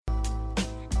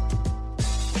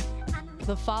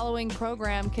The following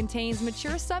program contains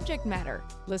mature subject matter.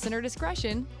 Listener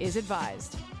discretion is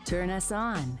advised. Turn us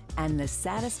on, and the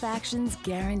satisfaction's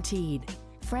guaranteed.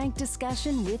 Frank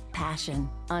discussion with passion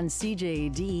on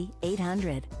CJAD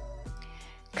 800.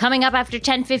 Coming up after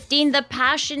 10:15, The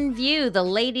Passion View. The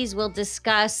ladies will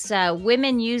discuss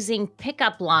women using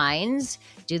pickup lines.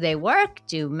 Do they work?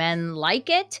 Do men like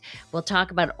it? We'll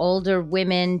talk about older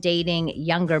women dating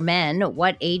younger men.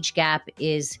 What age gap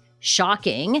is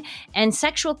shocking? And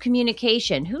sexual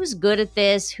communication. Who's good at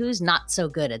this? Who's not so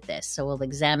good at this? So we'll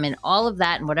examine all of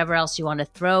that and whatever else you want to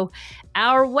throw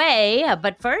our way.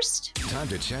 But first, time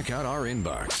to check out our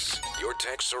inbox. Your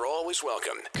texts are always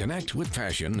welcome. Connect with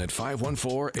Passion at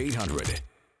 514-800.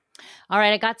 All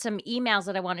right, I got some emails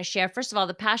that I want to share. First of all,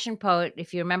 the Passion Poet,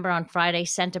 if you remember on Friday,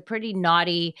 sent a pretty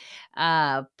naughty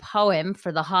poem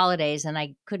for the holidays, and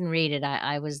I couldn't read it.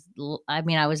 I was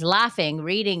laughing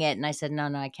reading it, and I said, no,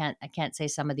 I can't say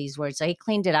some of these words. So he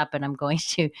cleaned it up, and I'm going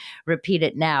to repeat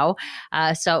it now.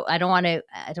 So I don't want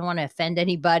to offend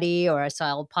anybody, so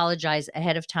I'll apologize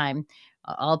ahead of time.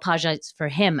 I'll apologize for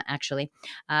him, actually.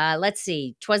 Let's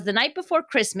see. 'Twas the night before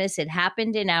Christmas. It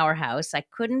happened in our house. I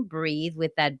couldn't breathe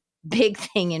with that big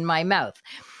thing in my mouth.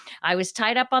 I was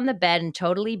tied up on the bed and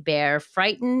totally bare,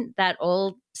 frightened that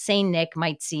old Saint Nick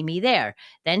might see me there.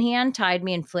 Then he untied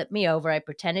me and flipped me over. I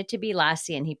pretended to be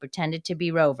Lassie and he pretended to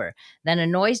be Rover. Then a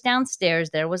noise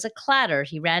downstairs. There was a clatter.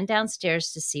 He ran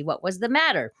downstairs to see what was the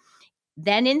matter.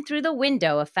 Then in through the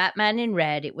window, a fat man in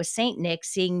red. It was Saint Nick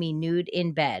seeing me nude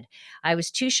in bed. I was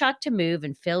too shocked to move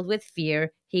and filled with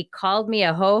fear. He called me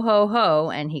a ho, ho, ho,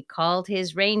 and he called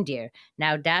his reindeer.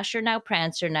 Now Dasher, now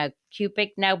Prancer, now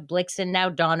Cupid, now Blixen, now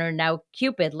Donner, now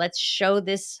Cupid. Let's show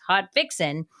this hot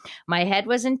vixen. My head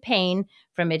was in pain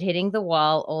from it hitting the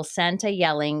wall. Old Santa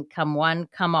yelling, come one,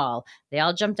 come all. They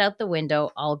all jumped out the window,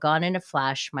 all gone in a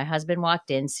flash. My husband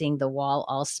walked in, seeing the wall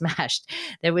all smashed.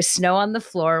 There was snow on the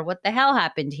floor. What the hell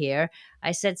happened here?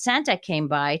 I said Santa came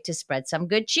by to spread some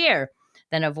good cheer.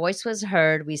 Then a voice was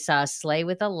heard. We saw a sleigh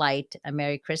with a light. A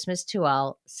Merry Christmas to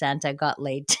all. Santa got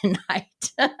laid tonight.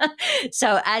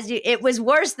 So it was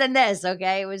worse than this,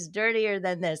 okay? It was dirtier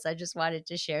than this. I just wanted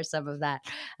to share some of that.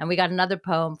 And we got another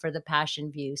poem for the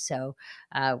Passion View. So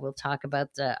we'll talk about,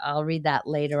 I'll read that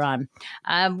later on.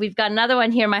 We've got another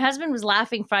one here. My husband was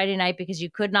laughing Friday night because you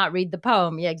could not read the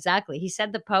poem. Yeah, exactly. He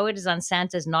said the poet is on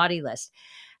Santa's naughty list.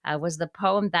 Was the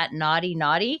poem that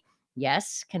naughty?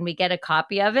 Yes. Can we get a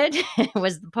copy of it?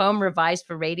 Was the poem revised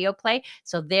for radio play?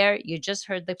 So there, you just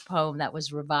heard the poem that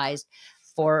was revised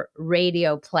for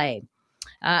radio play.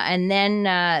 And then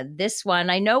this one,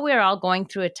 I know we're all going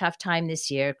through a tough time this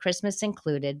year, Christmas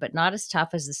included, but not as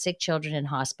tough as the sick children in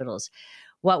hospitals.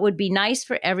 What would be nice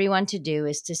for everyone to do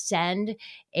is to send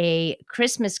a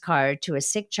Christmas card to a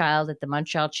sick child at the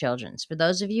Montreal Children's. For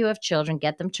those of you who have children,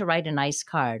 get them to write a nice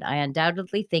card. I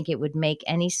undoubtedly think it would make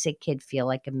any sick kid feel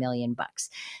like $1 million.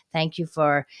 Thank you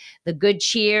for the good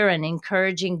cheer and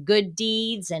encouraging good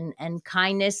deeds and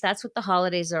kindness. That's what the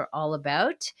holidays are all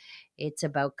about. It's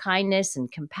about kindness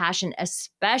and compassion,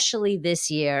 especially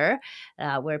this year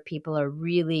where people are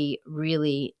really,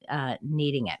 really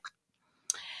needing it.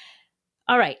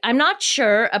 All right. I'm not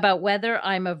sure about whether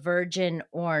I'm a virgin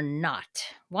or not.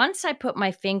 Once I put my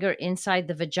finger inside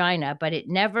the vagina, but it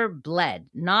never bled.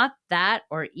 Not that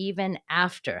or even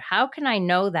after. How can I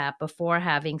know that before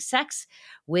having sex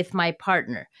with my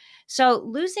partner? So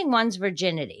losing one's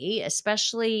virginity,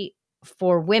 especially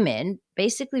for women,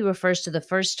 basically refers to the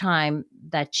first time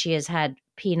that she has had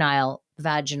penile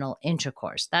vaginal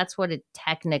intercourse. That's what it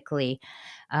technically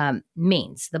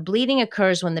means. The bleeding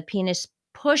occurs when the penis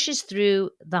pushes through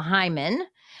the hymen,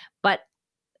 but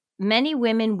many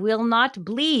women will not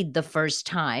bleed the first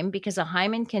time because a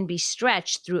hymen can be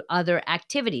stretched through other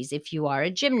activities. If you are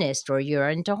a gymnast or you're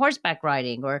into horseback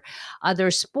riding or other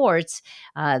sports,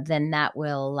 then that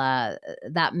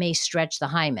may stretch the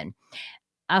hymen.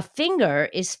 A finger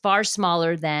is far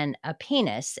smaller than a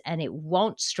penis, and it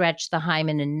won't stretch the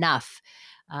hymen enough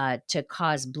to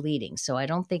cause bleeding. So I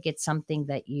don't think it's something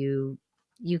that you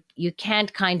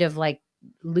can't kind of like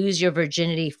lose your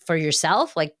virginity for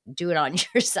yourself, like do it on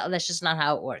yourself. That's just not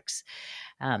how it works.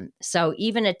 So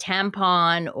even a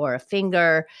tampon or a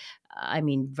finger,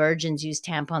 virgins use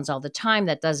tampons all the time.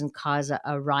 That doesn't cause a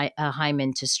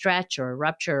hymen to stretch or a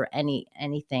rupture or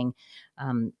anything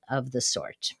of the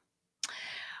sort.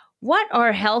 What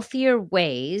are healthier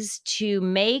ways to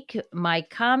make my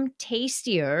cum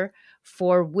tastier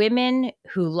for women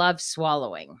who love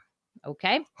swallowing?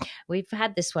 Okay, we've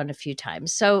had this one a few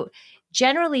times. So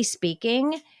generally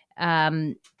speaking,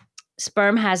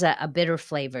 sperm has a bitter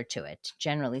flavor to it,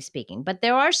 generally speaking. But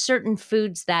there are certain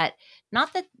foods that,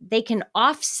 not that they can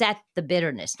offset the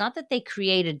bitterness, not that they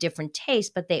create a different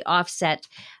taste, but they offset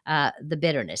the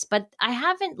bitterness. But I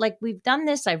haven't, like, we've done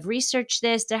this, I've researched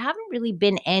this. There haven't really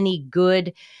been any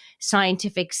good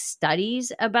scientific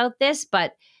studies about this,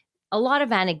 but a lot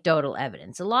of anecdotal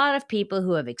evidence, a lot of people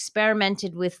who have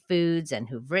experimented with foods and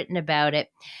who've written about it.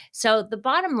 So the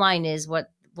bottom line is,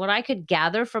 what I could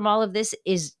gather from all of this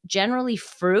is generally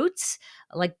fruits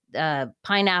like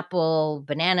pineapple,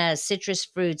 banana, citrus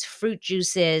fruits, fruit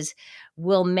juices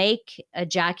will make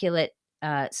ejaculate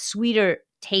sweeter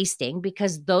tasting,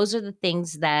 because those are the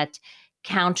things that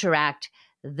counteract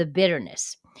the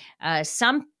bitterness.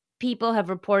 Some people have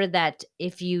reported that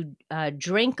if you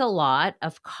drink a lot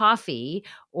of coffee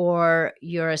or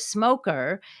you're a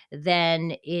smoker,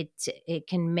 then it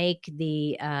can make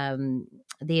the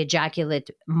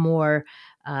ejaculate more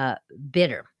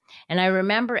bitter. And I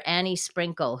remember Annie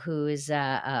Sprinkle, who is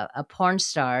a porn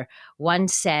star,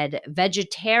 once said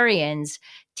vegetarians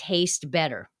taste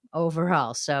better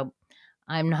overall. So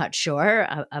I'm not sure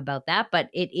about that, but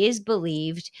it is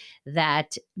believed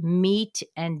that meat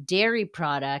and dairy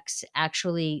products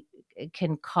actually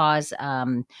can cause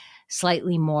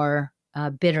slightly more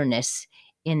bitterness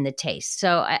in the taste.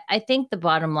 So I think the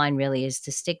bottom line really is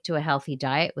to stick to a healthy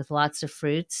diet with lots of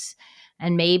fruits,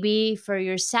 and maybe for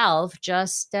yourself,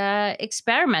 just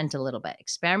experiment a little bit.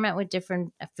 Experiment with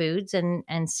different foods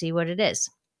and see what it is.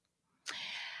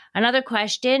 Another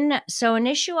question. So an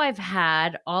issue I've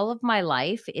had all of my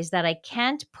life is that I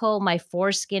can't pull my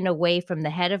foreskin away from the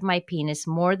head of my penis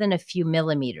more than a few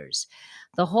millimeters.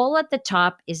 The hole at the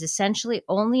top is essentially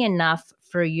only enough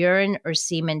for urine or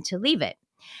semen to leave it.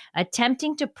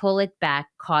 Attempting to pull it back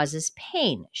causes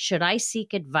pain. Should I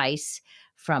seek advice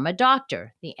from a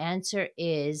doctor? The answer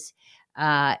is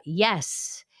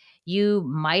yes. You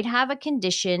might have a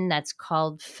condition that's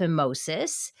called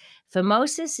phimosis.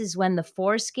 Phimosis is when the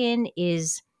foreskin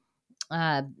is,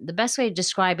 the best way to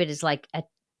describe it is like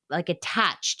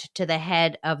attached to the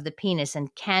head of the penis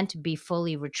and can't be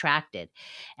fully retracted.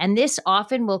 And this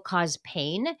often will cause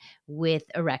pain with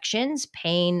erections,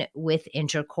 pain with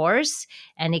intercourse,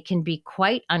 and it can be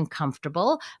quite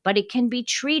uncomfortable, but it can be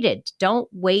treated. Don't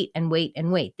wait and wait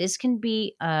and wait. This can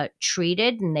be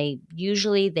treated, and they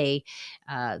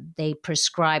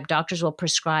prescribe, doctors will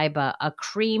prescribe a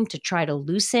cream to try to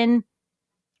loosen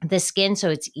the skin so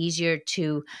it's easier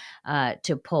to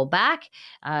pull back.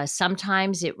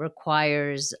 Sometimes it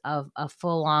requires a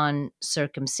full-on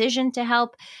circumcision to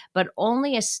help, but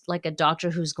only like a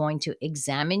doctor who's going to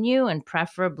examine you, and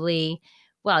preferably,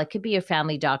 well, it could be your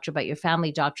family doctor, but your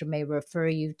family doctor may refer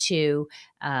you to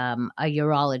a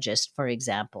urologist, for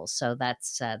example. So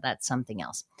that's something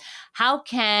else. How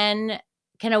can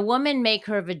a woman make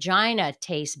her vagina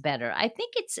taste better? I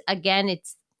think it's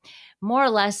more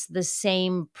or less the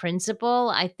same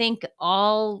principle. I think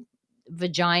all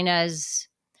vaginas,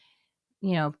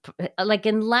 like,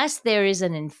 unless there is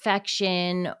an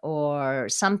infection or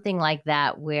something like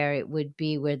that where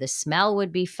the smell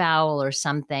would be foul or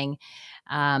something,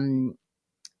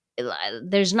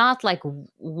 there's not like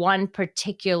one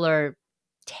particular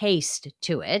taste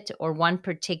to it or one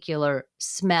particular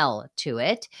smell to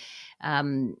it.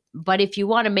 But if you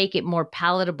want to make it more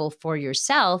palatable for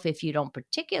yourself, if you don't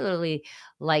particularly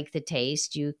like the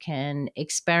taste, you can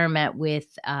experiment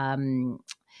with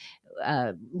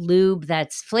lube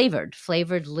that's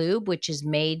flavored lube, which is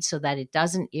made so that it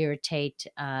doesn't irritate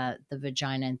the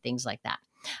vagina and things like that.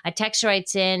 A text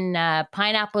writes in,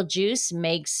 pineapple juice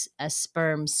makes a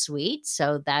sperm sweet.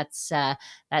 So that's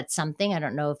something. I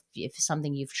don't know if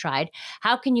something you've tried.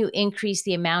 How can you increase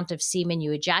the amount of semen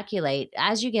you ejaculate?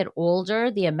 As you get older,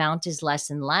 the amount is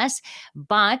less and less,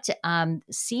 but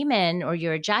semen, or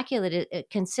your ejaculate,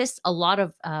 it consists a lot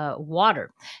of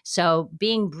water. So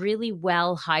being really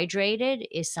well hydrated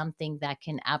is something that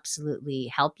can absolutely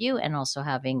help you, and also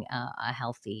having a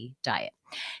healthy diet.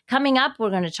 Coming up, we're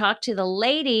going to talk to the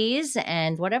ladies,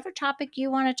 and whatever topic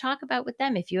you want to talk about with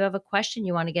them. If you have a question,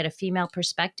 you want to get a female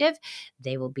perspective,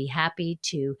 they will be happy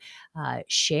to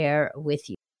share with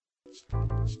you.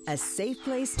 A safe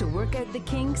place to work out the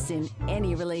kinks in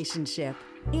any relationship.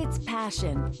 It's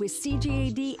Passion with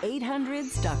CJAD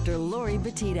 800's Dr. Lori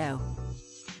Betito.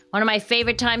 One of my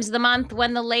favorite times of the month,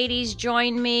 when the ladies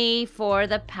join me for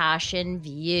the Passion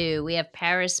View. We have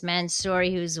Paris Mansouri,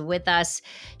 who's with us.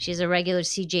 She's a regular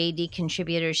CJAD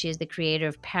contributor. She is the creator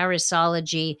of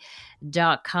Parisology,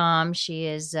 She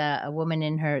is a woman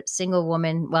in her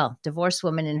divorced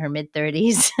woman in her mid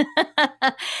 30s.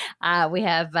 We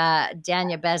have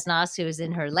Dania Besnos, who is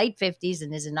in her late 50s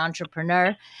and is an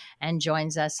entrepreneur and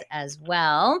joins us as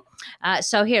well.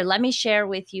 So here, let me share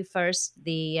with you first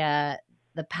the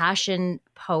Passion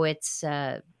Poets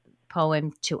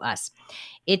poem to us.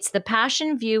 It's The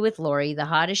Passion View with Lori, the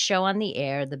hottest show on the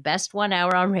air, the best 1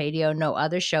 hour on radio. No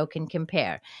other show can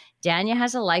compare. Dania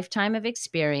has a lifetime of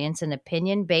experience and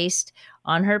opinion based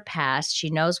on her past. She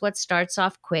knows what starts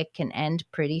off quick can end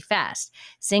pretty fast.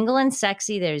 Single and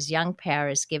sexy, there's young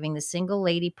Paris giving the single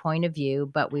lady point of view,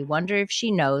 but we wonder if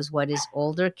she knows what is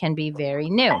older can be very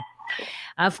new.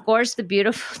 Of course, the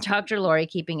beautiful Dr. Lori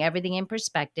keeping everything in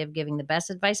perspective, giving the best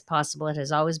advice possible. It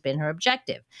has always been her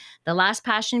objective. The last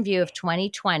Passion View of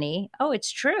 2020. Oh, it's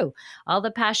true. All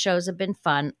the past shows have been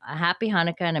fun. A happy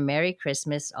Hanukkah and a Merry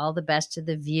Christmas. All the best to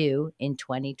the View in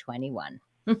 2021.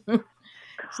 Isn't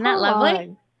that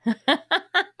lovely? That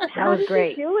was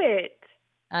great. Do it.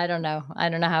 I don't know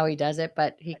how he does it,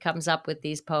 but he comes up with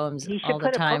these poems all the time. He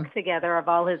should put a book together of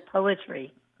all his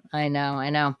poetry. I know.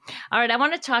 All right, I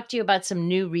want to talk to you about some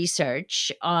new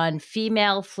research on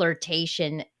female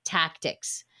flirtation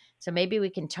tactics. So maybe we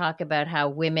can talk about how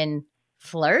women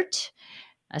flirt,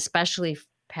 especially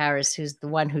Paris, who's the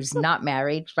one who's not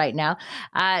married right now.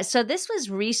 So this was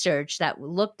research that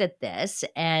looked at this,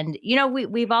 and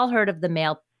we've all heard of the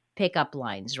male pickup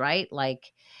lines, right?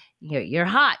 Like, you're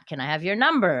hot. Can I have your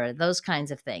number? Those kinds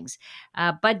of things.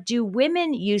 But do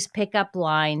women use pickup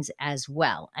lines as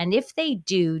well? And if they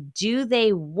do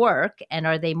they work? And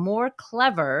are they more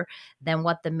clever than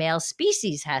what the male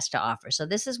species has to offer? So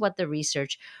this is what the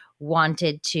research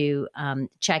wanted to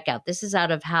check out. This is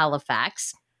out of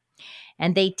Halifax.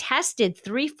 And they tested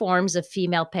 3 forms of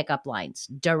female pickup lines: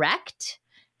 direct,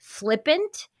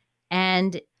 flippant,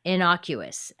 and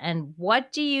innocuous. And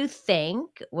what do you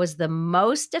think was the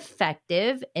most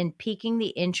effective in piquing the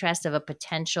interest of a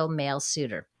potential male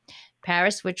suitor?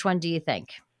 Paris, which one do you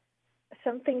think?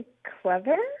 Something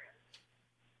clever?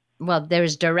 Well,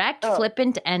 there's direct,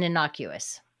 flippant, and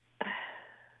innocuous.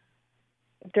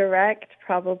 Direct,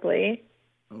 probably.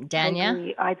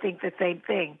 Dania? I think the same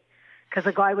thing, because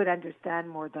a guy would understand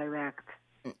more direct.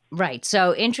 Right.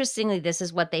 So interestingly, this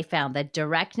is what they found, that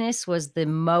directness was the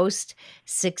most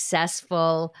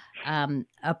successful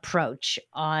approach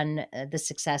on the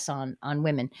success on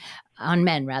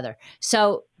men rather.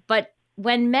 So, but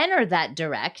when men are that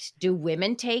direct, do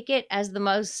women take it as the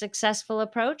most successful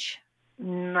approach?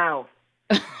 No.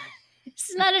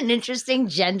 Isn't that an interesting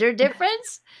gender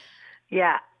difference?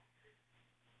 Yeah.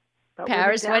 But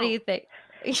Paris, what do you think?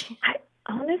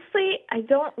 Honestly, I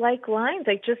don't like lines.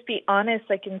 Like, just be honest,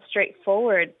 and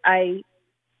straightforward. Maybe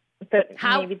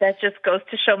that just goes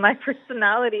to show my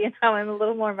personality and how I'm a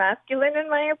little more masculine in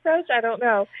my approach. I don't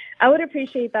know. I would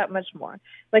appreciate that much more.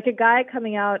 Like a guy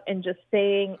coming out and just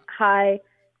saying, "Hi,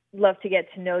 love to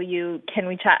get to know you. Can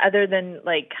we chat?" Other than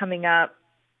coming up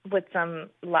with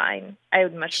some line. I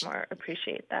would much more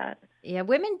appreciate that. Yeah,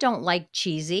 women don't like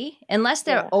cheesy. Unless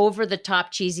they're over the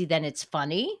top cheesy, then it's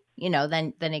funny.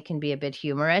 Then it can be a bit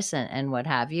humorous and what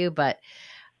have you. But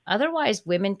otherwise,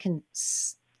 women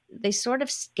they sort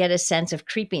of get a sense of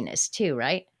creepiness too,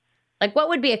 right? Like, what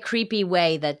would be a creepy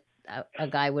way that a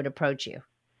guy would approach you?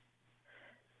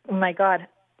 Oh my God.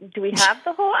 Do we have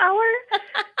the whole hour?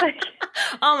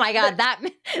 Oh my God.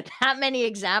 That many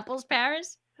examples,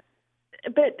 Paris?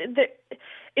 But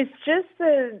it's just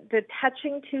the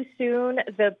touching too soon,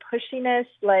 the pushiness,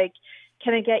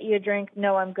 can I get you a drink?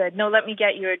 No, I'm good. No, let me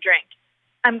get you a drink.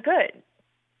 I'm good.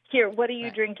 Here, what are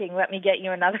you drinking? Let me get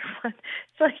you another one.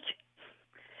 It's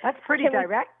that's pretty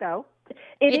direct, though.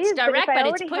 It's direct, but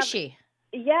it's pushy.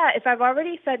 If I've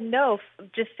already said no,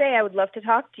 just say I would love to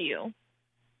talk to you.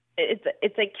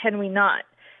 It's like, can we not?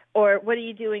 Or what are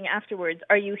you doing afterwards?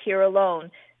 Are you here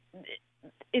alone?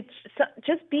 It's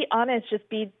just be honest, just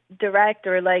be direct,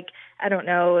 or I don't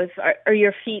know, are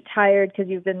your feet tired because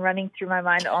you've been running through my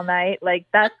mind all night?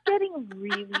 That's getting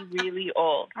really, really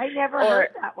old. I never heard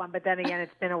that one, but then again,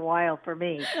 it's been a while for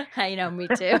me. I know, me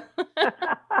too.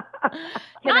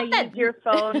 Can I use your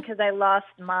phone because I lost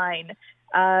mine?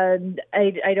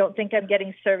 I don't think I'm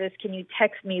getting service. Can you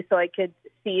text me so I could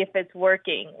see if it's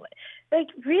working?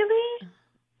 Really?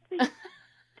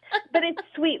 But it's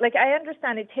sweet. I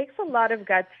understand it takes a lot of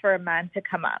guts for a man to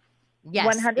come up.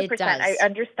 Yes, 100%. It does. I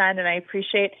understand and I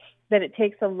appreciate that it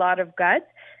takes a lot of guts.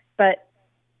 But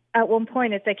at one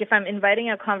point, it's if I'm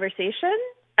inviting a conversation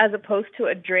as opposed to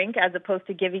a drink, as opposed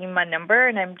to giving you my number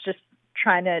and I'm just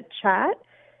trying to chat,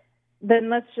 then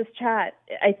let's just chat.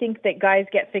 I think that guys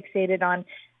get fixated on,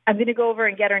 I'm going to go over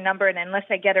and get her number, and unless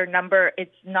I get her number,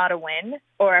 it's not a win.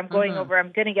 Or I'm going over,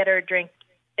 I'm going to get her a drink,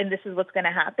 and this is what's going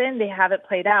to happen. They have it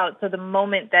played out. So the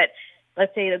moment that,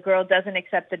 let's say, the girl doesn't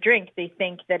accept the drink, they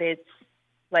think that it's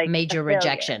like major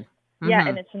rejection. Yeah,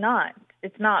 and it's not.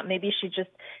 It's not. Maybe she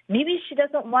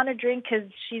doesn't want to drink because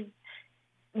she's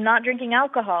not drinking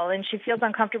alcohol, and she feels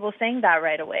uncomfortable saying that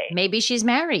right away. Maybe she's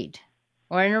married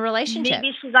or in a relationship.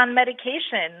 Maybe she's on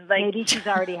medication. Like maybe she's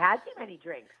already had too many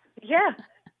drinks. Yeah.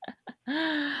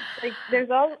 Like there's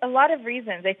a lot of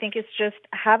reasons. I think it's just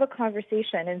have a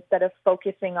conversation instead of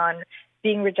focusing on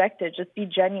being rejected. Just be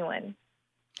genuine.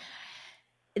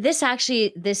 This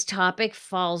topic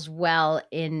falls well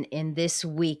in this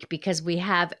week because we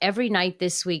have every night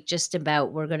this week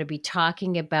we're going to be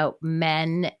talking about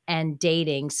men and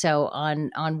dating. So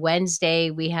on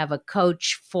Wednesday, we have a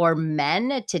coach for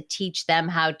men to teach them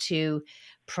how to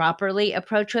properly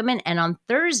approach women. And on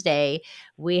Thursday,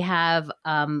 we have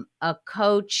a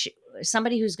coach,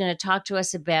 somebody who's going to talk to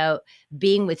us about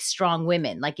being with strong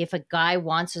women. Like if a guy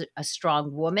wants a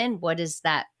strong woman, what does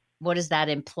that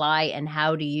imply, and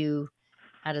how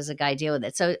does a guy deal with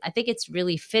it? So I think it's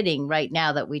really fitting right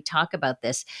now that we talk about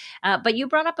this. But you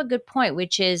brought up a good point,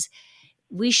 which is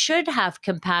we should have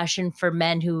compassion for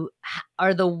men who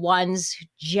are the ones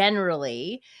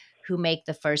generally who make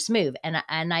the first move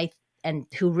and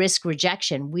who risk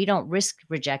rejection. We don't risk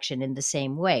rejection in the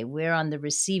same way. We're on the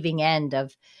receiving end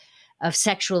of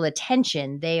sexual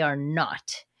attention. They are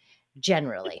not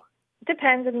generally.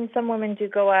 Depends. I mean, some women do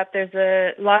go up.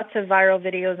 There's lots of viral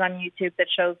videos on YouTube that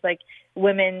shows like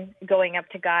women going up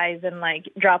to guys and like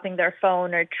dropping their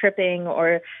phone or tripping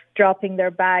or dropping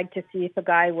their bag to see if a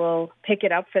guy will pick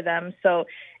it up for them. So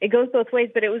it goes both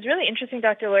ways. But it was really interesting,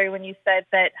 Dr. Laurie, when you said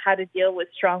that how to deal with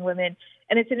strong women.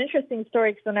 And it's an interesting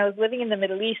story because when I was living in the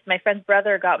Middle East, my friend's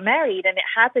brother got married and it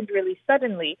happened really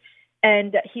suddenly.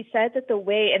 And he said that the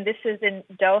way, and this is in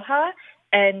Doha,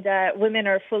 and women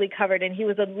are fully covered. And he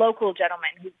was a local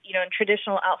gentleman who's, in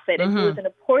traditional outfit. And he was in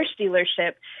a Porsche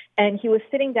dealership. And he was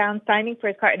sitting down signing for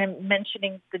his car. And I'm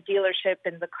mentioning the dealership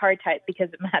and the car type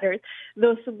because it matters.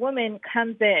 This woman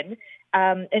comes in,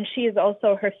 and she is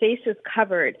also, her face is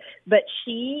covered. But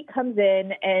she comes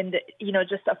in and,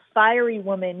 just a fiery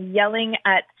woman yelling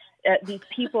at these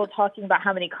people, talking about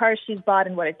how many cars she's bought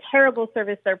and what a terrible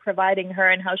service they're providing her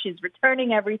and how she's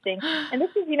returning everything. And this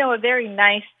is, a very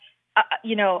nice,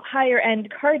 higher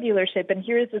end car dealership. And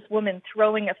here is this woman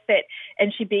throwing a fit.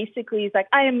 And she basically is like,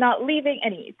 I am not leaving.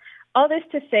 And all this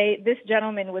to say, this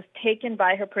gentleman was taken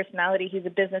by her personality. He's a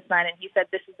businessman. And he said,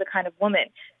 this is the kind of woman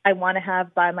I want to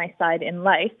have by my side in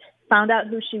life. Found out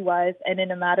who she was. And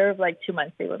in a matter of 2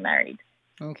 months, they were married.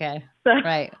 Okay.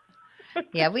 Right.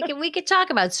 Yeah, we could talk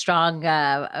about strong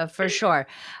for sure.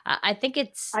 I think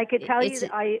I could tell you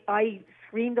that I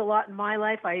screamed a lot in my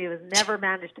life. I have never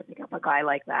managed to pick up a guy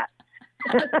like that.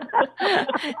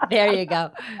 There you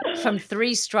go. From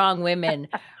 3 strong women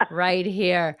right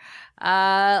here.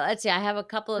 Let's see. I have a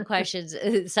couple of questions.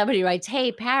 Somebody writes,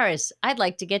 "Hey, Paris, I'd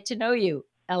like to get to know you.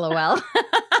 LOL."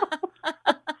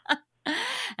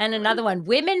 And another one,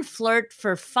 "Women flirt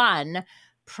for fun,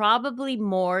 probably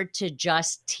more to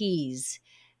just tease."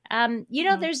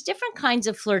 There's different kinds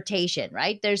of flirtation,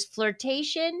 right? There's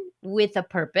flirtation with a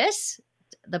purpose,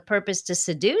 the purpose to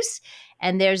seduce,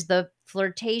 and there's the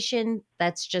flirtation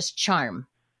that's just charm.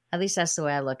 At least that's the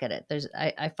way I look at it.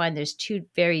 I find there's 2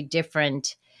 very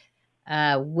different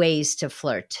ways to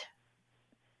flirt.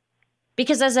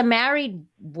 Because as a married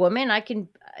woman, I can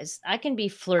be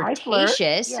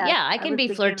flirtatious. I can be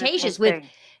flirtatious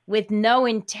with no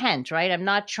intent, right? I'm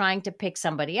not trying to pick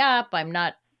somebody up. I'm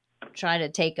not trying to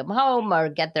take them home or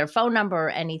get their phone number or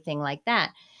anything like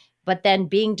that. But then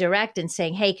being direct and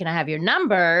saying, hey, can I have your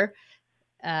number?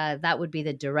 That would be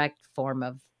the direct form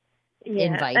of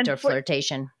invite or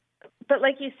flirtation. But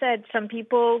like you said, some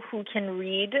people who can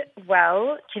read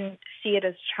well can see it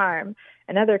as charm.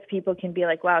 And other people can be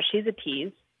like, wow, she's a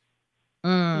tease.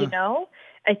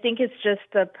 I think it's just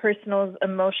the personal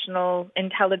emotional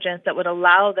intelligence that would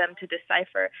allow them to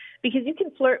decipher. Because you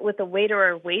can flirt with a waiter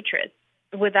or waitress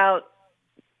without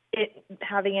it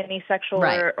having any sexual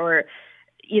or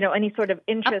any sort of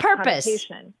interest, a purpose.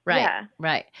 Connotation.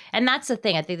 Right. And that's the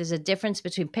thing. I think there's a difference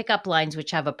between pickup lines,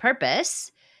 which have a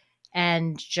purpose,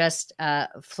 and just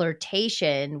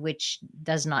flirtation, which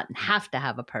does not have to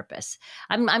have a purpose.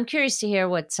 I'm curious to hear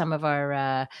what some of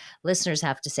our listeners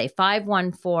have to say.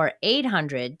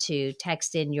 514-800 to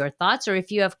text in your thoughts, or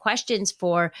if you have questions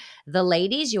for the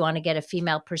ladies, you want to get a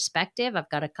female perspective. I've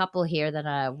got a couple here that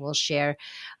I will share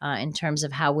in terms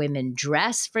of how women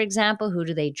dress, for example. Who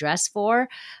do they dress for?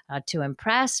 To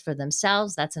impress, for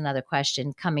themselves? That's another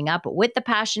question coming up with the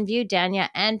Passion View. Dania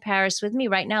and Paris with me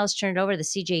right now. Let's turn it over to the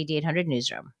CJAD 800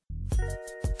 newsroom.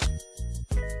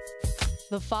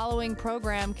 The following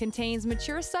program contains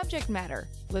mature subject matter.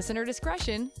 Listener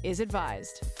discretion is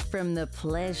advised. From the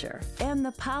pleasure and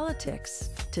the politics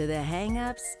to the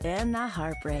hang-ups and the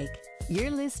heartbreak,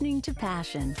 you're listening to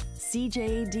Passion,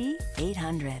 CJAD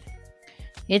 800.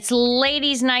 It's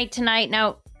ladies' night tonight.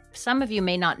 Now, some of you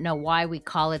may not know why we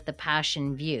call it the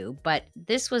Passion View, but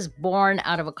this was born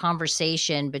out of a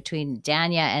conversation between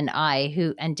Dania and I,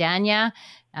 Dania,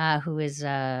 who is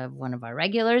one of our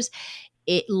regulars,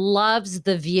 it loves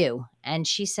The View. And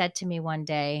she said to me one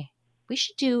day, we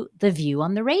should do The View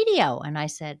on the radio. And I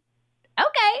said,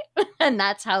 okay. And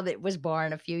that's how it was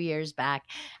born a few years back.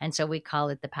 And so we call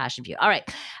it the Passion View. All right.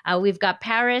 We've got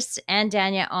Paris and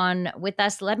Dania on with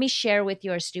us. Let me share with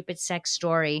you our stupid sex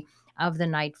story of the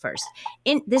night first.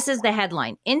 This is the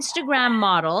headline. Instagram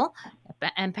model,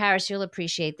 and Paris, you'll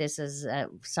appreciate this as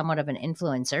somewhat of an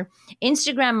influencer.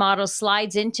 Instagram model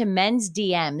slides into men's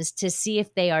DMs to see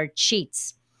if they are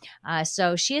cheats.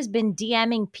 So she has been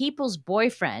DMing people's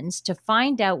boyfriends to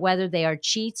find out whether they are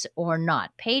cheats or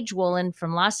not. Paige Woolen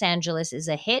from Los Angeles is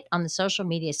a hit on the social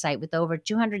media site with over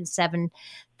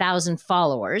 207,000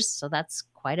 followers. So that's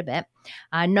quite a bit.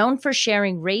 Known for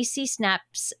sharing racy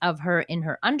snaps of her in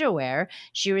her underwear,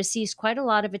 she receives quite a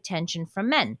lot of attention from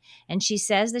men. And she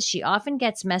says that she often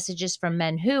gets messages from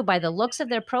men who, by the looks of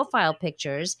their profile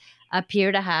pictures,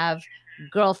 appear to have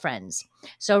girlfriends.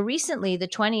 So recently, the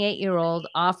 28-year-old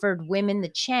offered women the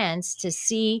chance to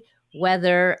see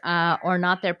whether or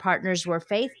not their partners were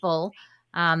faithful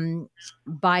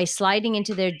by sliding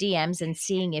into their DMs and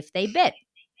seeing if they bit.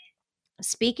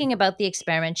 Speaking about the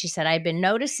experiment, she said, I've been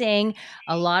noticing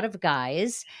a lot of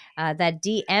guys that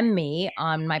DM me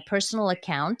on my personal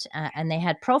account, and they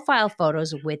had profile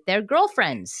photos with their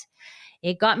girlfriends.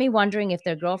 It got me wondering if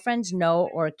their girlfriends know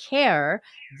or care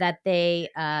that they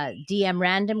DM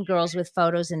random girls with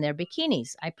photos in their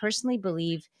bikinis. I personally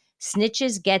believe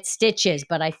snitches get stitches,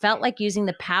 but I felt like using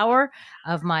the power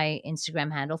of my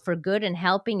Instagram handle for good and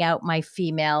helping out my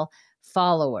female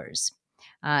followers.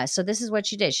 So this is what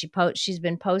she did. She's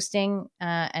been posting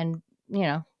and,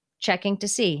 checking to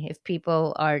see if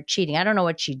people are cheating. I don't know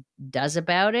what she does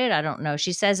about it. I don't know.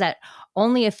 She says that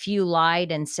only a few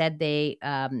lied and said they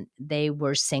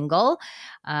were single.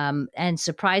 And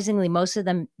surprisingly, most of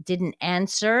them didn't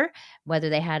answer whether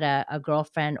they had a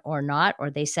girlfriend or not,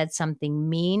 or they said something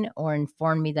mean or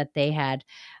informed me that they had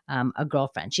a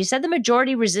girlfriend. She said the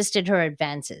majority resisted her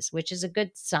advances, which is a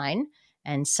good sign,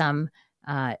 and some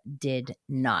did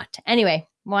not. Anyway,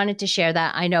 wanted to share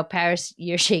that. I know, Paris,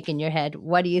 you're shaking your head.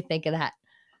 What do you think of that?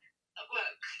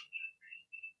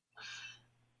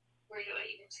 Where do I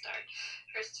even start?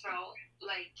 First of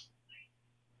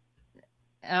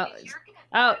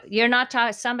all, you're not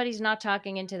talking. Somebody's not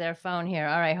talking into their phone here.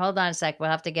 All right, hold on a sec. We'll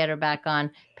have to get her back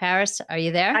on. Paris, are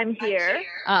you there? I'm here.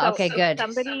 Oh, okay, good.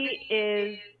 Somebody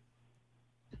is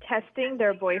testing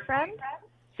their boyfriend.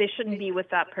 They shouldn't be with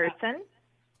that person.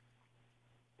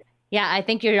 Yeah, I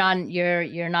think you're on.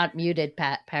 You're not muted,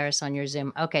 Paris, on your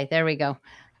Zoom. Okay, there we go.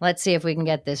 Let's see if we can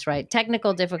get this right.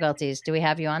 Technical difficulties. Do we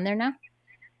have you on there now?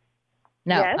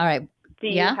 No. Yes. All right. Do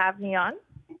you have me on?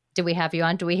 Do we have you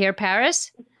on? Do we hear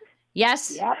Paris?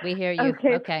 Yes, yep. We hear you.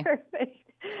 Okay. Perfect.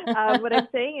 What I'm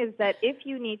saying is that if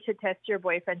you need to test your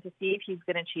boyfriend to see if he's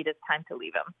going to cheat, it's time to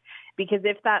leave him. Because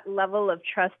if that level of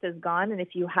trust is gone, and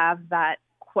if you have that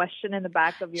question in the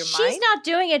back of your mind. She's not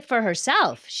doing it for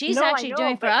herself. She's actually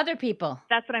doing it for other people.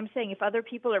 That's what I'm saying. If other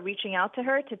people are reaching out to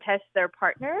her to test their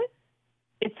partners,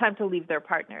 it's time to leave their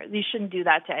partners. You shouldn't do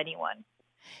that to anyone.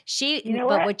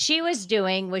 What she was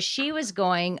doing was she was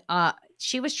trying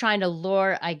to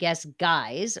lure, I guess,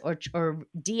 guys or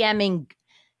DMing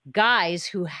guys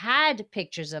who had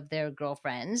pictures of their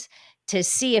girlfriends to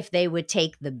see if they would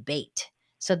take the bait.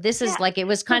 So this is it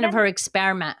was kind of her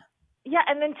experiment. Yeah,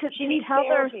 and then to tell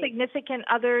their significant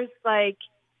others, I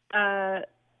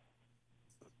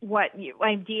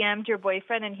DM'd your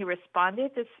boyfriend and he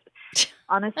responded.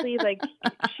 Honestly, like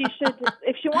she should,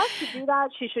 if she wants to do that,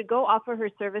 she should go offer her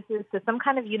services to some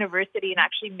kind of university and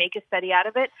actually make a study out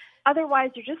of it.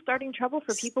 Otherwise, you're just starting trouble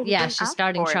for people who she's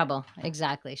starting trouble.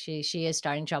 Exactly. She is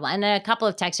starting trouble. And a couple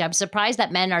of texts. I'm surprised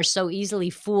that men are so easily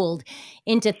fooled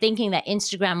into thinking that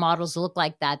Instagram models look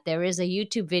like that. There is a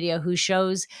YouTube video who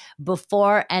shows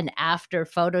before and after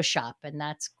Photoshop, and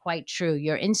that's quite true.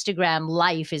 Your Instagram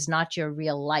life is not your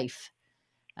real life.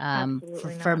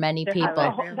 For many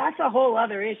people. That's a whole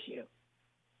other issue.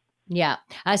 Yeah.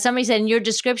 Somebody said, in your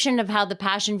description of how the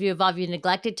Passion View evolved, you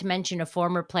neglected to mention a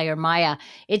former player, Maya.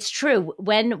 It's true.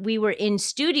 When we were in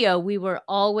studio, we were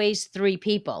always 3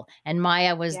 people, and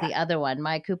Maya was the other one.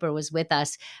 Maya Cooper was with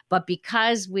us. But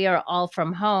because we are all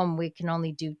from home, we can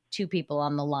only do 2 people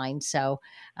on the line. So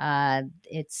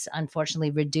it's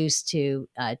unfortunately reduced to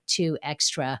 2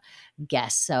 extra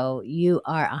guests. So you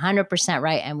are 100%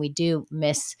 right. And we do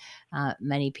miss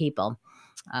many people.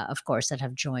 Of course, that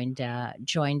have joined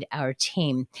our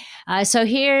team. So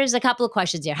here's a couple of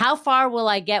questions here. How far will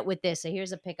I get with this? So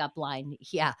here's a pickup line.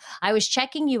 Yeah, I was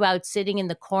checking you out sitting in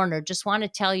the corner. Just want to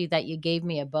tell you that you gave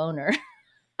me a boner.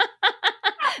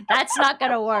 That's not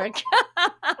going to work.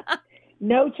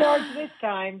 No charge this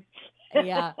time.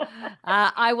 Yeah.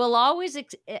 I will always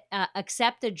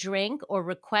accept a drink or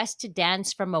request to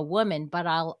dance from a woman, but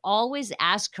I'll always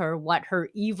ask her what her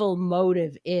evil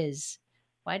motive is.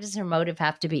 Why does her motive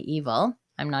have to be evil?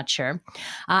 I'm not sure.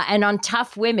 And on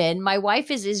tough women, my wife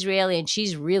is Israeli and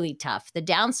she's really tough. The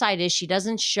downside is she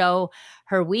doesn't show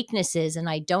her weaknesses and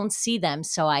I don't see them,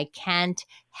 so I can't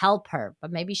help her.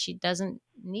 But maybe she doesn't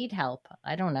need help.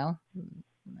 I don't know.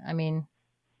 I mean,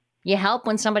 you help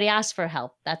when somebody asks for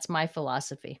help. That's my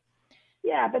philosophy.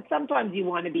 Yeah, but sometimes you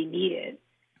want to be needed.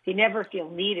 If you never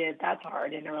feel needed, that's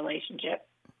hard in a relationship.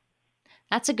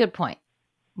 That's a good point.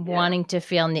 Yeah. Wanting to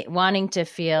feel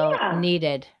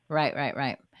needed.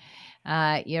 Right.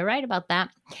 You're right about that.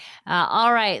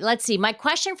 All right, let's see. My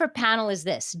question for panel is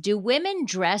this. Do women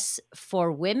dress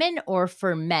for women or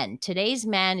for men? Today's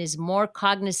man is more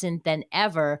cognizant than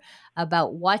ever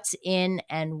about what's in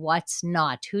and what's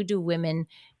not. Who do women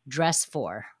dress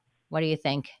for? What do you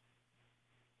think?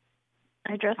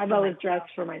 I've always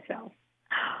dressed for myself.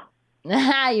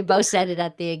 You both said it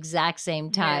at the exact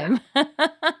same time. Yeah.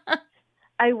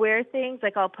 I wear things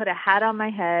like I'll put a hat on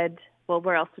my head. Well,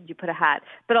 where else would you put a hat?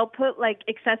 But I'll put like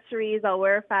accessories. I'll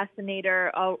wear a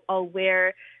fascinator. I'll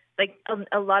wear like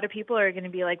a lot of people are going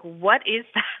to be like, what is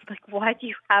that? Like, why do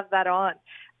you have that on?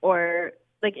 Or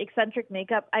like eccentric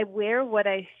makeup. I wear what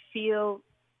I feel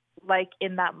like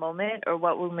in that moment or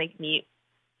what will make me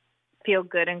feel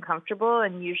good and comfortable.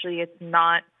 And usually it's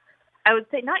not, I would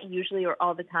say not usually or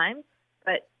all the time.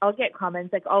 But I'll get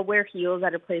comments like, I'll wear heels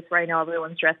at a place where I know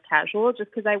everyone's dressed casual just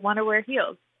because I want to wear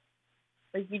heels.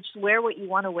 Like, you just wear what you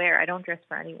want to wear. I don't dress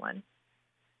for anyone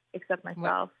except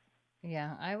myself.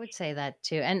 Yeah, I would say that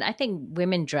too. And I think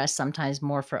women dress sometimes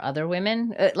more for other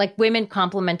women. Like women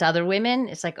compliment other women.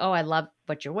 It's like, oh, I love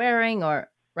what you're wearing, or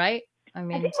right? I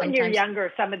mean, I think when you're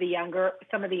younger, some of the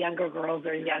younger girls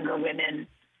or younger women,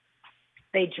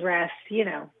 they dress,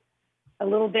 a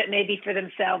little bit maybe for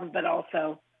themselves, but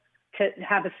also to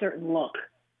have a certain look.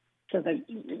 So that,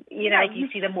 you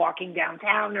see them walking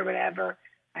downtown or whatever.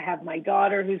 I have my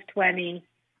daughter who's 20,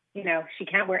 she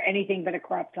can't wear anything but a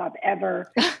crop top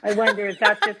ever. I wonder, is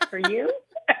that just for you?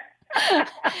 Oh,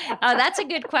 that's a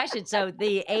good question. So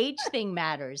the age thing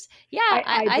matters. Yeah,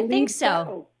 I think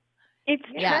so. It's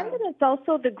trend, and it's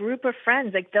also the group of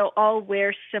friends. Like, they'll all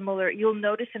wear similar. You'll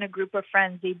notice in a group of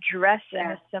friends, they dress in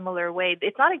a similar way.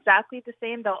 It's not exactly the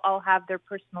same. They'll all have their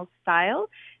personal style,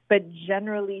 but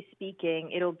generally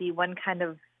speaking, it'll be one kind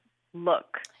of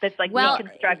look that's like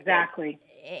reconstructed. Exactly.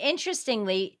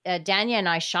 Interestingly, Dania and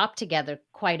I shop together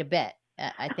quite a bit,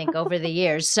 I think, over the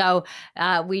years. So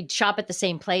we shop at the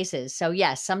same places. So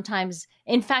yes, sometimes,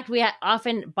 in fact, we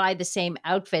often buy the same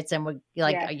outfits, and we're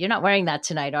like, you're not wearing that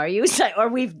tonight, are you? So, or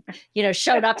we've,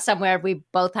 showed up somewhere, we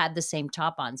both had the same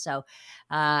top on. So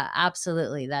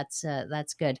absolutely,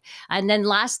 that's good. And then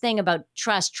last thing about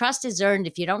trust. Trust is earned.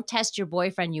 If you don't test your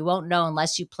boyfriend, you won't know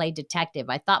unless you play detective.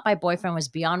 I thought my boyfriend was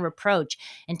beyond reproach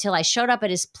until I showed up at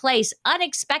his place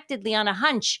unexpectedly on a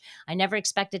hunch. I never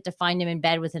expected to find him in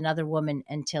bed with another woman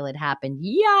until it happened.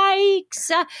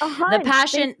 Yikes!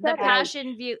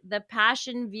 The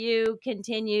passion view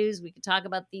continues. We could talk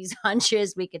about these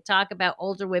hunches. We could talk about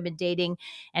older women dating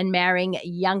and marrying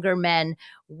younger men.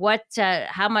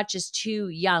 How much is too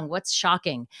young? What's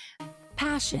shocking?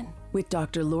 Passion with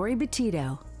Dr. Lori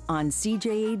Betito on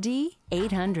CJAD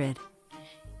 800.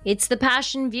 It's the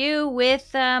Passion View with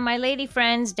my lady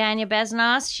friends, Danya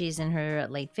Besnos. She's in her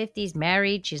late 50s,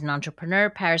 married. She's an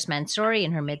entrepreneur. Paris Mansouri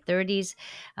in her mid-30s.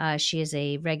 She is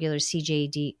a regular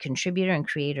CJD contributor and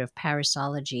creator of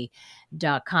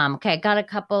Parisology.com. Okay, I got a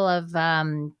couple of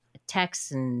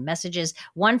texts and messages.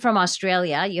 One from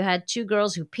Australia. You had two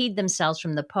girls who peed themselves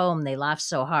from the poem They Laughed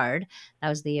So Hard. That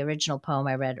was the original poem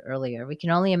I read earlier. We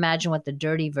can only imagine what the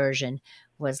dirty version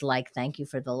was like. Thank you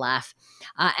for the laugh.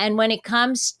 And when it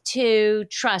comes to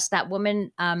trust, that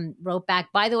woman wrote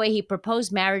back, by the way, he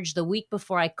proposed marriage the week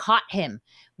before I caught him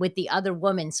with the other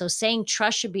woman. So saying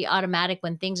trust should be automatic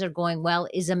when things are going well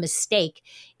is a mistake,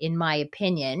 in my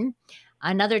opinion.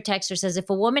 Another texter says, if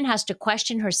a woman has to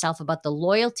question herself about the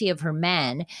loyalty of her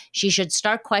man, she should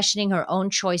start questioning her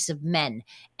own choice of men.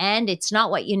 And it's not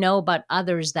what you know about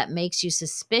others that makes you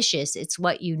suspicious. It's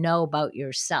what you know about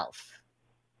yourself.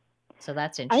 So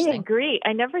that's interesting. I agree.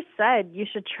 I never said you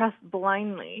should trust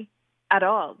blindly at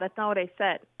all. That's not what I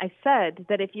said. I said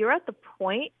that if you're at the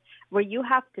point where you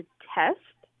have to test,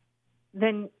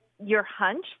 then your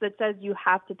hunch that says you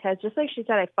have to test, just like she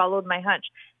said, I followed my hunch.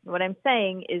 And what I'm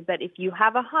saying is that if you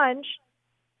have a hunch,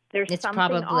 there's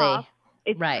something off.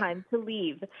 It's time to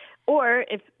leave. Or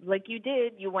if, like you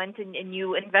did, you went and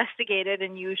you investigated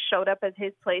and you showed up at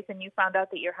his place and you found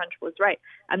out that your hunch was right.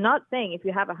 I'm not saying if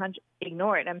you have a hunch,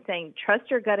 ignore it. I'm saying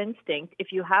trust your gut instinct.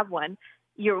 If you have one,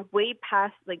 you're way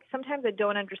past, like, sometimes I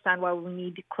don't understand why we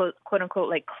need quote unquote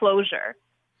like closure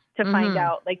to find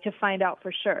out, like to find out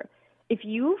for sure. If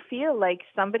you feel like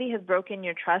somebody has broken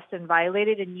your trust and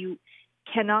violated and you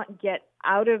cannot get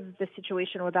out of the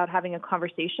situation without having a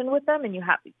conversation with them, and you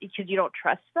have, because you don't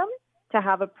trust them to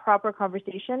have a proper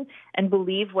conversation and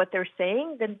believe what they're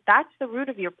saying, then that's the root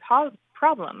of your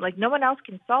problem. Like, no one else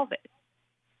can solve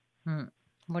it.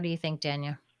 What do you think,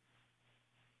 Danya?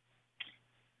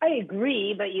 I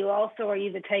agree, but you also, are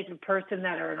you the type of person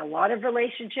that are in a lot of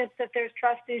relationships that there's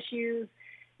trust issues?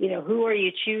 You know, who are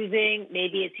you choosing?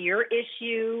 Maybe it's your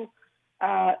issue.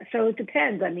 So it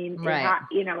depends. I mean,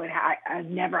 I've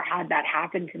never had that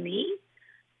happen to me,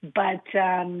 but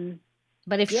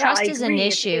if trust is an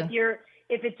issue,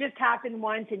 if it just happened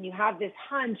once and you have this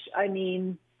hunch, I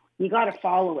mean, you got to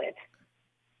follow it.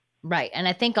 Right. And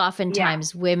I think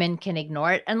oftentimes women can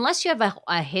ignore it unless you have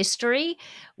a history,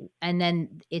 and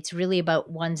then it's really about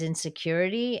one's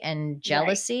insecurity and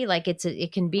jealousy. Right. Like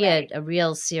it can be a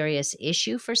real serious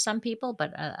issue for some people,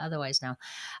 but otherwise no.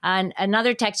 And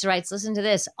another texter writes, listen to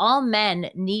this. All men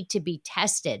need to be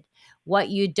tested. What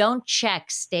you don't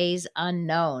check stays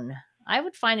unknown. I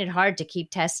would find it hard to keep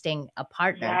testing a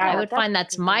partner. I would find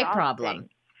that's my problem.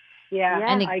 Yeah,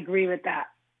 and I agree with that.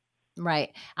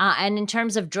 Right. And in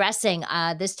terms of dressing,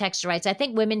 this texter writes, I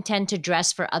think women tend to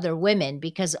dress for other women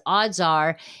because odds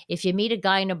are if you meet a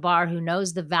guy in a bar who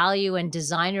knows the value and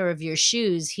designer of your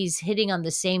shoes, he's hitting on the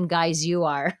same guys you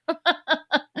are.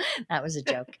 That was a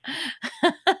joke.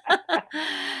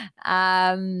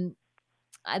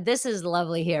 This is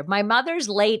lovely here. My mother's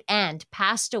late aunt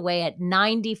passed away at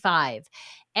 95.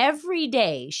 Every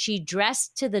day she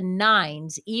dressed to the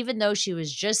nines, even though she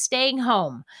was just staying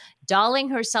home. Dolling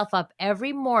herself up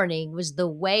every morning was the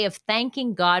way of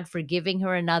thanking God for giving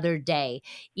her another day,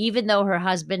 even though her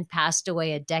husband passed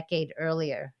away a decade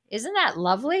earlier. Isn't that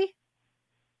lovely?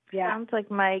 Yeah. Sounds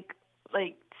like my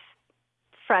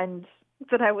friend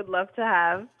that I would love to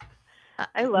have.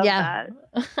 I love that.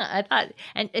 I thought,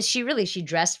 and she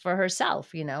dressed for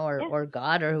herself, or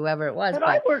God or whoever it was. But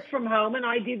I work from home and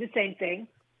I do the same thing.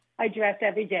 I dress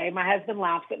every day. My husband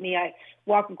laughs at me. I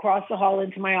walk across the hall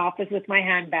into my office with my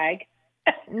handbag.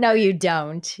 No, you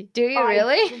don't. Do you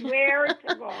really? I swear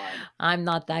to God. I'm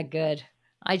not that good.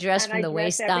 I dress from the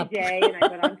waist up. Every day, and I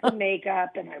put on some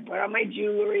makeup and I put on my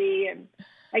jewelry, and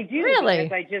I do. Really?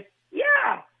 Because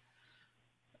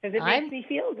because it makes me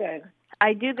feel good.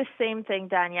 I do the same thing,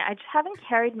 Danya. I just haven't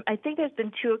carried. I think there's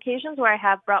been 2 occasions where I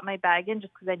have brought my bag in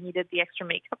just because I needed the extra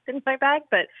makeup in my bag,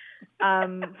 but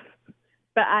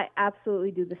I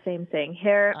absolutely do the same thing.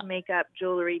 Hair, makeup,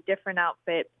 jewelry, different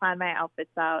outfit, plan my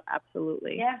outfits out.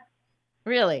 Absolutely. Yeah.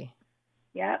 Really?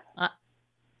 Yeah.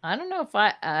 I don't know if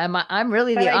I'm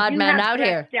really the odd man out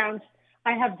here.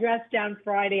 I have dress down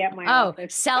Friday at my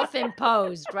office.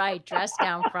 Self-imposed, right. Dress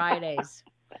down Fridays.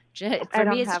 For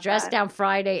me, it's dress down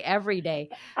Friday every day.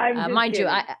 Mind you,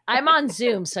 I'm on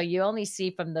Zoom, so you only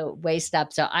see from the waist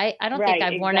up. So I don't think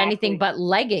I've worn anything but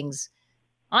leggings.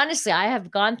 Honestly, I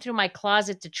have gone through my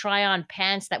closet to try on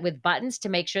pants that with buttons to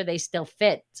make sure they still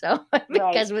fit. So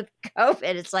because with COVID,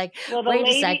 it's like, wait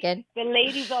a second. The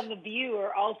ladies on The View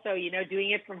are also,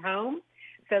 doing it from home.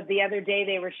 So the other day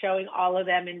they were showing all of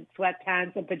them in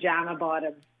sweatpants and pajama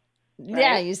bottoms. Right?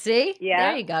 Yeah, you see? Yeah.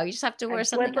 There you go. You just have to wear And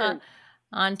something slippers.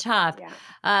 on top.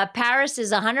 Yeah. Paris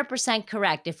is 100%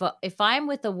 correct. If I'm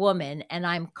with a woman and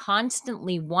I'm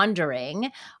constantly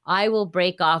wondering, I will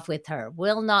break off with her.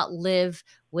 Will not live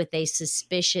with a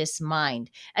suspicious mind,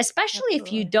 especially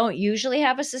if you Absolutely. don't usually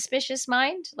have a suspicious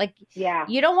mind. Like, Yeah.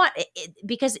 you don't want it,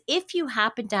 because if you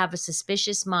happen to have a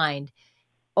suspicious mind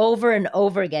over and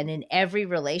over again in every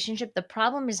relationship, the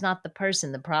problem is not the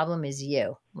person, the problem is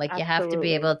you. Like, you have to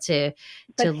be Absolutely. able to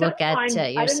But look at sometimes, I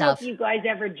don't know yourself. if you guys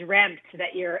ever dreamt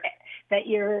that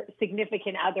your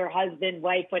significant other, husband,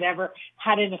 wife, whatever,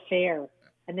 had an affair,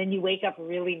 and then you wake up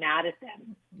really mad at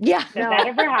them. Yeah. Has that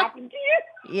ever happened to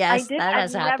you? Yes, I did. that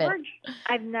has happened.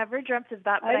 I've never dreamt of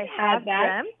that, but I've I have had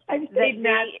that. dreamt I've stayed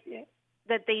mad.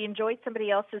 that they enjoyed somebody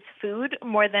else's food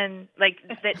more than, like,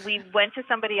 that we went to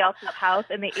somebody else's house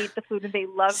and they ate the food and they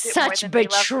loved it more Such than they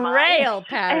loved mine. betrayal, And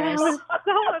Paris. I was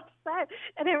so upset.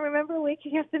 And I remember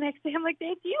waking up the next day. I'm like,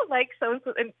 Dave, do you like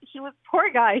so-and-so? And he was, poor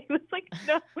guy. He was like,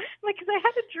 no. I'm like, because I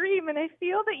had a dream and I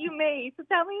feel that you may. So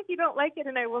tell me if you don't like it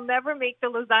and I will never make the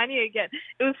lasagna again.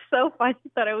 It was so funny. I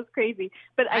thought I was crazy.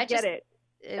 But I get it.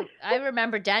 I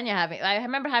remember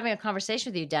having a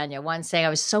conversation with you, Danya, once, saying I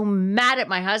was so mad at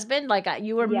my husband. Like,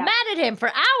 you were Yeah. mad at him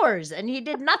for hours and he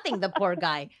did nothing, the poor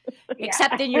guy,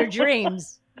 except in your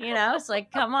dreams. You know, it's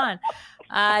like, come on.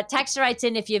 Texter writes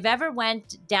in, if you've ever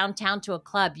went downtown to a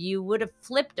club, you would have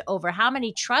flipped over how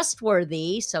many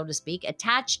trustworthy, so to speak,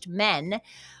 attached men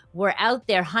were out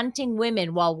there hunting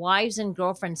women while wives and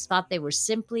girlfriends thought they were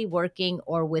simply working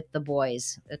or with the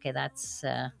boys. Okay, that's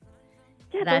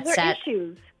Yeah, those are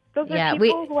issues. Those are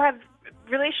people who have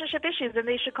relationship issues, and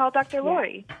they should call Dr.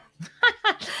 Lori.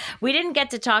 We didn't get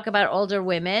to talk about older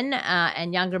women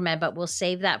and younger men, but we'll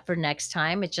save that for next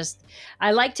time. It's just,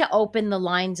 I like to open the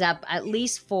lines up, at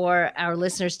least for our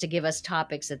listeners, to give us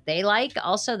topics that they like,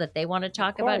 also that they want to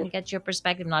talk about and get your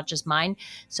perspective, not just mine.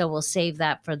 So we'll save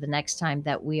that for the next time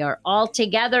that we are all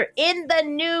together in the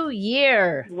new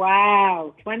year.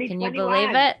 Wow. 2021. Can you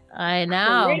believe it? I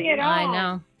know. Bring it on. I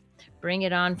know. Bring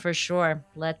it on for sure.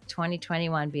 Let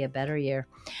 2021 be a better year.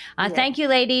 Thank you,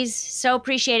 ladies. So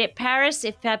appreciate it. Paris,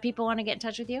 if people want to get in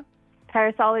touch with you?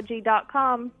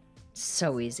 Parisology.com.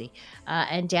 So easy.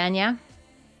 And Danya?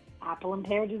 Apple and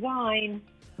Pear Design.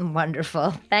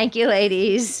 Wonderful. Thank you,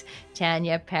 ladies.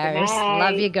 Tanya, Paris.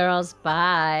 Love you, girls.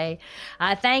 Bye.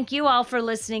 Thank you all for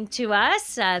listening to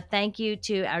us. Thank you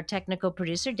to our technical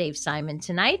producer, Dave Simon,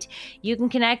 tonight. You can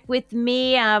connect with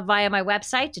me via my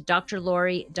website,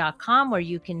 drlori.com, where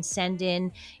you can send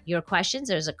in your questions.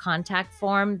 There's a contact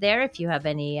form there if you have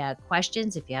any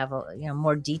questions, if you have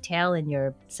more detail in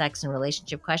your sex and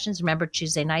relationship questions. Remember,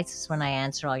 Tuesday nights is when I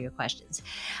answer all your questions.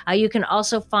 You can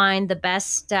also find the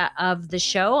best of the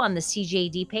show on the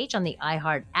CJAD page on the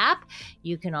iHeart app.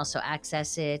 You can also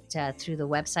access it through the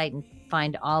website and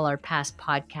find all our past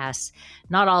podcasts,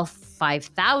 not all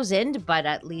 5,000, but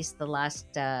at least the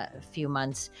last few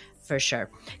months for sure.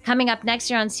 Coming up next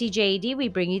year on CJAD, we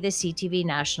bring you the CTV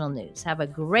National News. Have a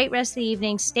great rest of the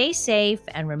evening. Stay safe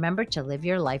and remember to live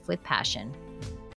your life with passion.